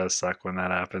 dude. It does suck when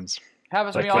that happens.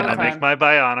 Happens like to me all the time. when I make my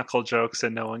Bionicle jokes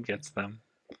and no one gets them.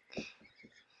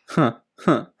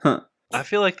 I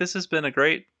feel like this has been a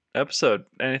great episode.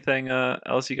 Anything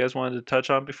else you guys wanted to touch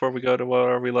on before we go to What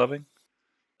Are We Loving?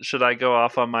 Should I go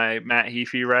off on my Matt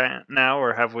Heafy rant now,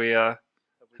 or have we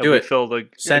filled a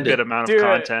good amount of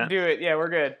content? Do it. Yeah, we're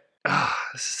good.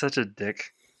 This is such a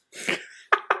dick.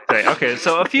 Okay,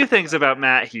 so a few things about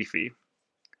Matt Heafy.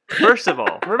 First of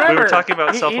all, remember, we were talking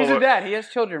about self-aware. He's a dad. He has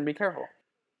children. Be careful.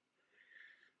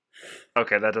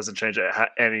 Okay, that doesn't change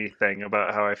anything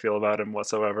about how I feel about him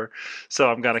whatsoever.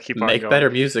 So I'm gonna keep on going. Make better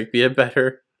music. Be a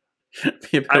better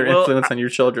influence on your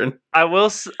children. I will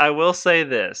say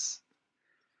this,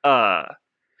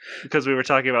 because we were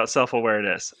talking about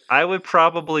self-awareness. I would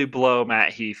probably blow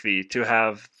Matt Heafy to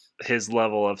have his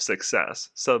level of success.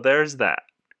 So there's that.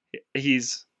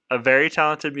 He's a very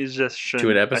talented musician. To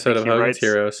an episode of Hogan's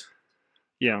Heroes.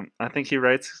 Yeah, I think he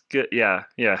writes good. Yeah,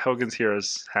 Hogan's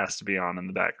Heroes has to be on in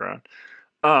the background.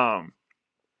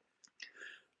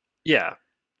 Yeah.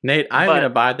 Nate, I'm going to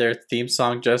buy their theme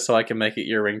song just so I can make it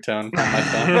your ringtone on my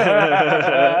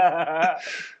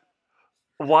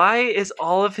phone. Why is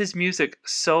all of his music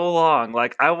so long?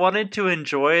 Like, I wanted to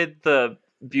enjoy the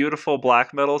beautiful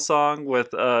black metal song with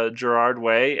Gerard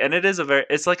Way, and it's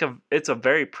a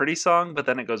very pretty song, but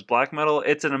then it goes black metal.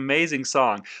 It's an amazing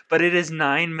song, but it is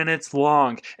 9 minutes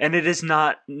long, and it is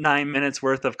not 9 minutes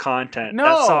worth of content. No,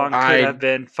 that song could have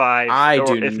been 5. I or,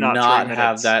 do if not not 3 minutes.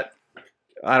 have that.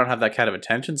 I don't have that kind of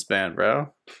attention span,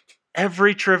 bro.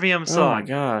 Every Trivium song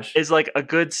is like a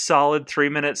good solid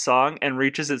 3-minute song and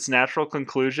reaches its natural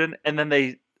conclusion, and then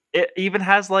it even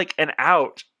has like an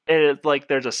out. And it's like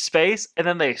there's a space, and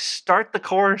then they start the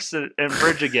chorus and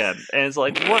bridge again. And it's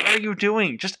like, what are you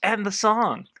doing? Just end the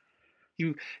song.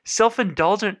 You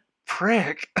self-indulgent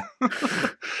prick.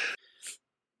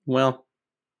 Well,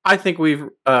 I think we've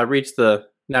reached the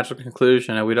natural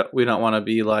conclusion, and we don't want to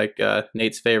be like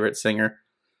Nate's favorite singer.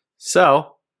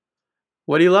 So,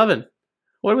 what are you loving?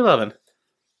 What are we loving?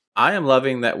 I am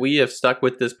loving that we have stuck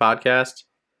with this podcast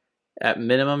at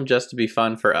minimum just to be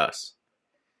fun for us.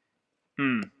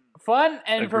 Fun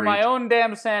and for my Agreed. own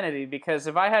damn sanity, because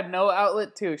if I had no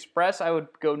outlet to express, I would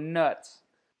go nuts.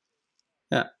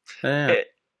 Yeah. Yeah.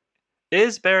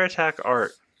 Is Bear Attack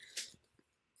art?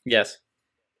 Yes.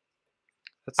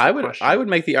 That's the question. I would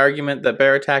make the argument that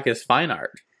Bear Attack is fine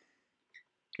art.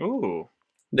 Ooh.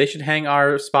 They should hang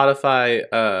our Spotify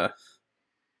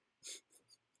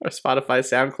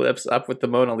sound clips up with the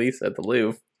Mona Lisa at the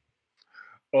Louvre.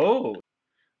 Oh.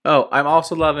 Oh, I'm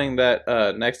also loving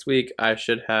that next week I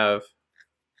should have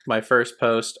my first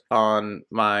post on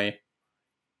my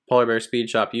Polar Bear Speed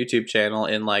Shop YouTube channel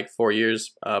in like 4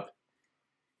 years up.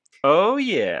 Oh,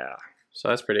 yeah. So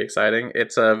that's pretty exciting.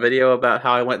 It's a video about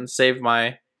how I went and saved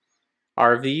my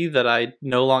RV that I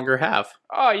no longer have.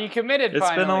 Oh, you committed It's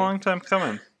finally. been a long time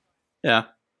coming. Yeah.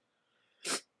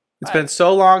 It's been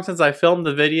so long since I filmed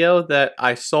the video that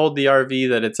I sold the RV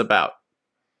that it's about.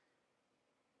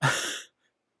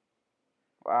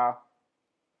 Wow.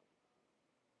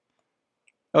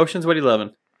 Oceans, what are you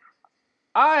loving?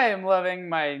 I am loving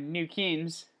my new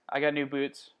Keens. I got new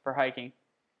boots for hiking.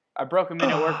 I broke them in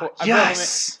at work.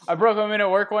 Yes. I broke them in at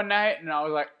work one night, and I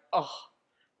was like, "Oh,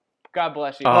 God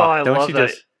bless you." Oh, I don't love you that.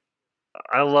 just-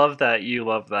 I love that you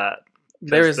love that.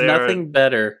 There is nothing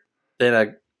better than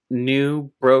a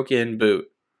new broken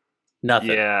boot.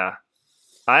 Nothing. Yeah.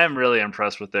 I am really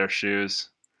impressed with their shoes.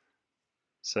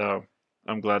 So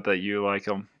I'm glad that you like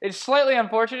them. It's slightly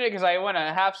unfortunate because I went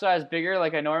a half size bigger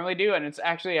like I normally do, and it's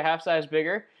actually a half size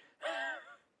bigger.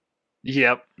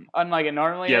 Yep. Unlike it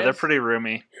normally is. Yeah, they're pretty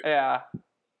roomy. Yeah.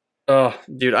 Oh,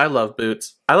 dude, I love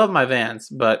boots. I love my Vans,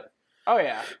 but Oh,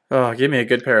 yeah. oh, give me a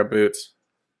good pair of boots.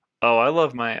 Oh,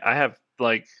 I have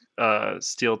like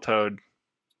steel toed.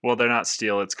 Well, they're not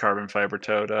steel, it's carbon fiber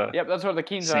toed Yep, that's what the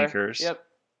Keens sneakers. are. Yep.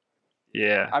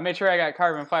 Yeah. I made sure I got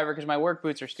carbon fiber because my work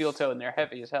boots are steel toed and they're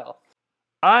heavy as hell.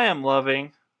 I am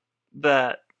loving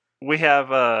that we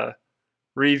have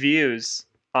reviews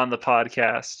on the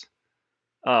podcast.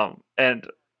 And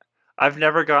I've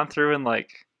never gone through and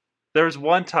like there was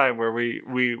one time where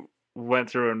we went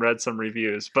through and read some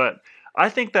reviews, but I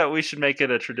think that we should make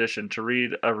it a tradition to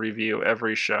read a review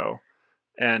every show.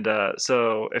 And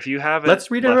so if you haven't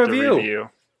Let's read a left review.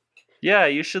 Yeah,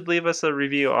 you should leave us a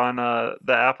review on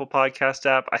the Apple Podcast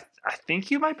app. I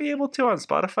think you might be able to on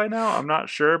Spotify now. I'm not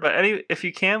sure, but if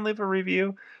you can leave a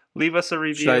review, leave us a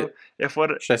review.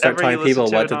 Should I start telling people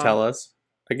what to tell us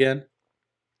again?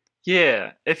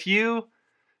 Yeah, if you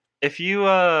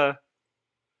listen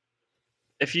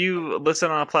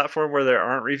on a platform where there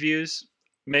aren't reviews,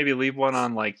 maybe leave one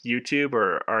on like YouTube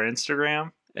or our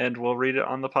Instagram, and we'll read it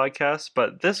on the podcast.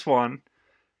 But this one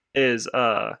is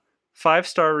a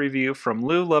 5-star review from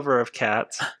Lou, Lover of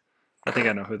Cats. I think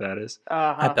I know who that is.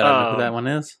 I bet I know who that one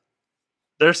is.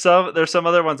 There's some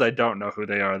other ones I don't know who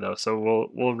they are though, so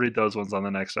we'll read those ones on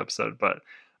the next episode. But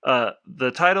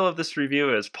the title of this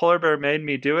review is "Polar Bear Made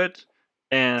Me Do It,"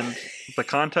 and the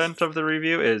content of the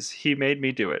review is "He Made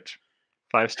Me Do It."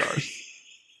 5 stars.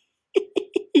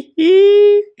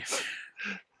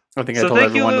 I think I told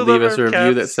everyone to leave us a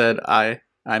review that said I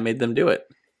made them do it.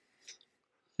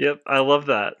 Yep, I love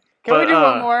that. Can we do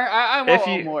one more? I want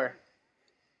one more.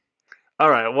 All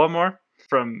right, one more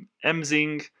from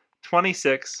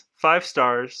MZing26. 5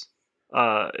 stars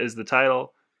is the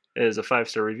title. It is a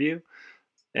 5-star review,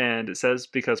 and it says,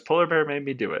 "Because Polar Bear made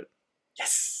me do it."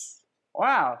 Yes.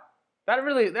 Wow, that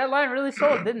line really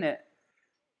sold, didn't it?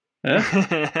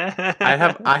 Yeah.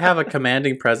 I have a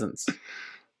commanding presence.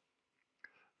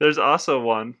 There's also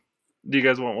one. Do you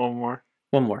guys want one more?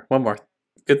 One more.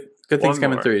 Good things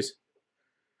come in threes.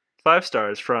 5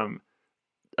 stars from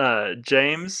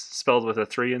James, spelled with a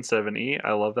 3 instead of an E.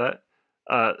 I love that.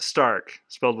 Stark,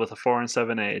 spelled with a 4 instead of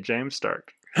an A. James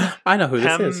Stark. I know who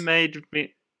this is.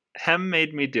 Hem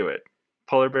made me do it.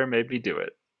 Polar Bear made me do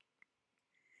it.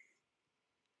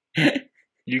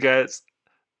 You guys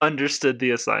understood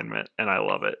the assignment, and I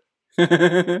love it.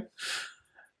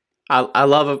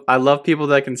 I love people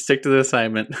that can stick to the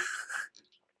assignment.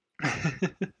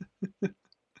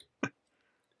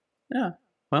 Yeah.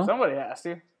 Well, somebody has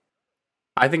to.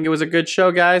 I think it was a good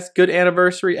show, guys. Good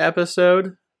anniversary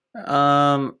episode.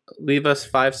 Leave us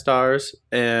 5 stars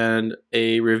and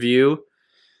a review.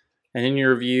 And in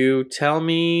your review, tell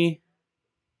me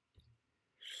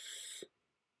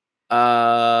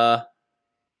what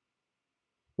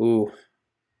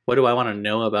do I want to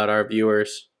know about our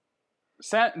viewers?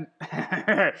 Flip-flops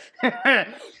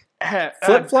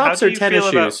or tennis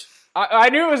shoes? I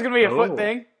knew it was going to be a foot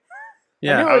thing.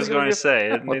 Yeah, I was going to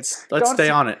say. Let's stay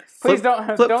on it. Please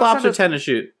don't. Flip-flops or tennis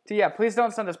shoes? Yeah, please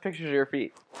don't send us pictures of your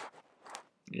feet.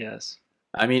 Yes.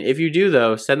 I mean, if you do,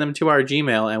 though, send them to our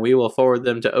Gmail, and we will forward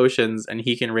them to Oceans, and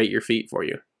he can rate your feet for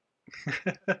you.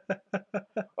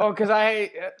 Oh, because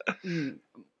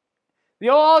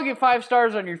you'll all get 5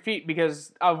 stars on your feet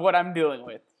because of what I'm dealing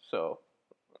with. So.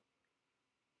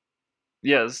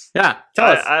 Yes. Yeah,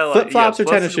 tell us. Flip-flops or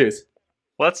tennis shoes?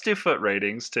 Let's do foot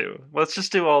ratings, too. Let's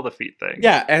just do all the feet things.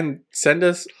 Yeah, and send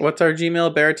us, what's our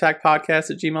Gmail?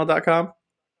 bearattackpodcast@gmail.com?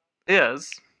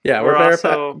 Yes. Yeah, we're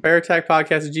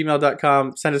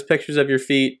bearattackpodcast@gmail.com. Send us pictures of your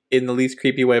feet in the least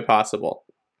creepy way possible.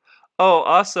 Oh,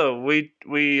 also, you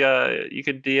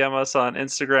can DM us on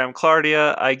Instagram.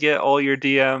 Clardia, I get all your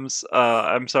DMs.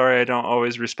 I'm sorry I don't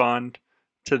always respond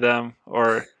to them,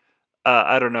 or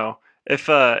I don't know. If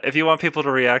you want people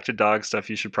to react to dog stuff,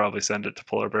 you should probably send it to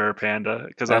Polar Bear or Panda,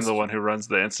 because I'm the one who runs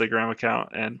the Instagram account,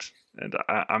 and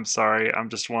I'm sorry, I'm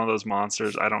just one of those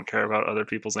monsters. I don't care about other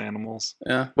people's animals.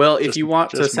 Yeah. Well, if you want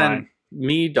to send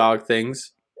me dog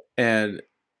things, and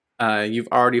you've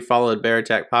already followed Bear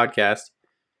Attack Podcast,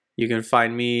 you can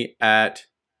find me at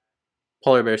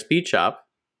Polar Bear Speed Shop.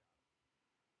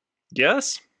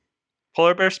 Yes,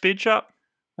 Polar Bear Speed Shop.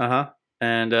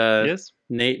 And yes.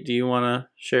 Nate, do you want to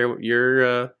share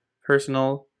your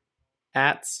personal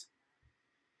ats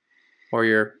or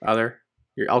your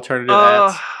alternative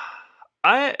ats?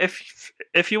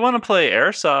 If you want to play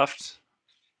airsoft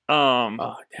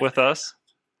with us,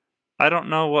 I don't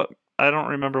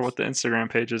remember what the Instagram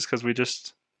page is because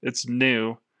it's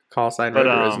new. Call Sign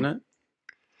Rotor, isn't it?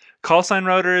 Call Sign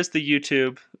Rotor is the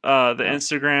YouTube. The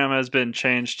Instagram has been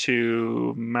changed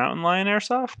to Mountain Lion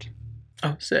Airsoft.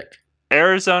 Oh, sick.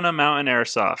 Arizona Mountain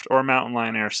Airsoft or Mountain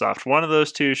Lion Airsoft. One of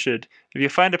those two should. If you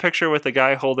find a picture with a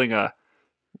guy holding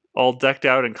all decked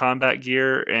out in combat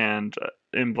gear and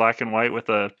in black and white with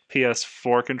a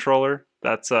PS4 controller,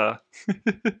 that's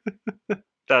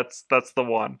that's the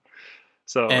one.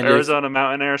 So and Arizona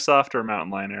Mountain Airsoft or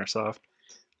Mountain Lion Airsoft.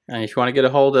 And if you want to get a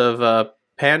hold of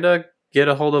Panda, get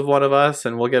a hold of one of us,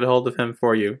 and we'll get a hold of him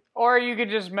for you. Or you could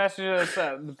just message us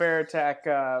at the Bear Attack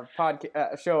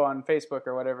show on Facebook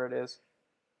or whatever it is.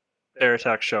 Bear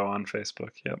Attack show on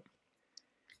Facebook. Yep.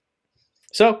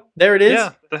 So there it is.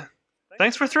 Yeah.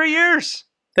 Thanks for 3 years.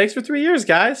 Thanks for 3 years,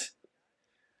 guys.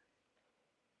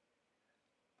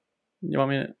 You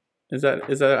want me to? Is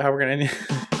that how we're gonna end it?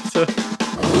 So.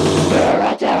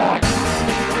 Bear Attack.